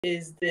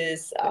is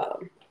this,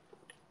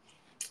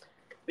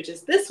 which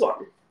is this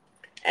one.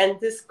 And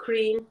this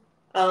cream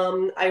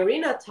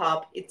Irina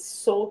top, it's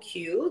so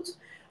cute.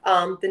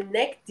 The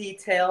neck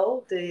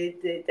detail, the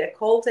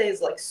decollete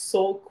is like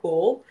so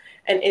cool.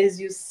 And as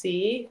you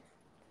see,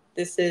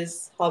 this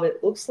is how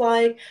it looks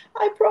like.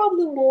 I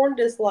probably worn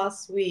this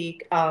last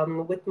week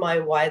with my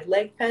wide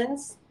leg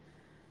pants,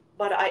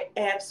 but I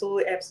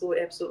absolutely,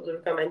 absolutely, absolutely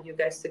recommend you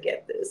guys to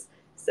get this.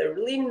 It's a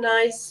really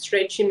nice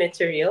stretchy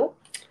material.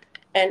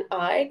 And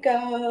I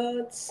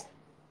got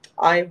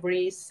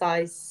ivory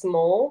size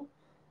small.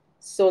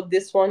 So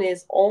this one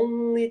is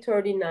only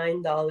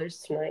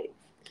 $39 tonight.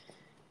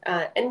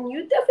 And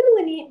you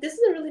definitely need, this is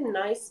a really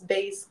nice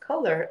base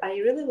color. I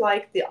really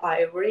like the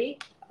ivory.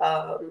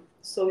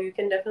 So you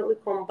can definitely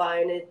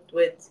combine it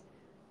with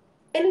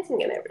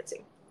anything and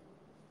everything.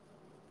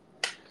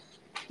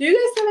 Do you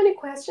guys have any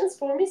questions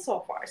for me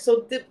so far?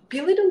 So the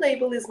Billie the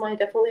Label is my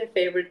definitely a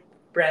favorite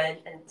brand,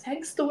 and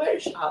thanks to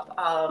Verishop,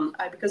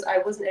 because I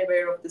wasn't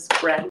aware of this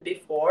brand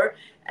before,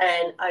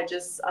 and I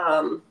just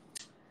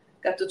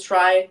got to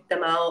try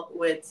them out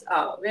with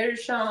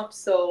Verishop.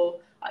 So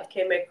I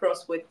came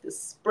across with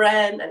this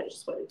brand, and I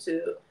just wanted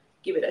to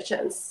give it a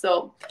chance.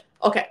 So,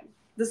 okay.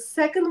 The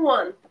second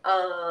one,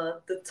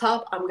 the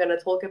top I'm gonna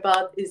talk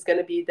about is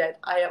gonna be that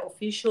Aya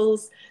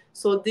Officials.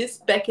 So this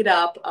Back It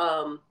Up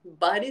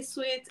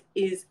bodysuit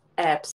is absolutely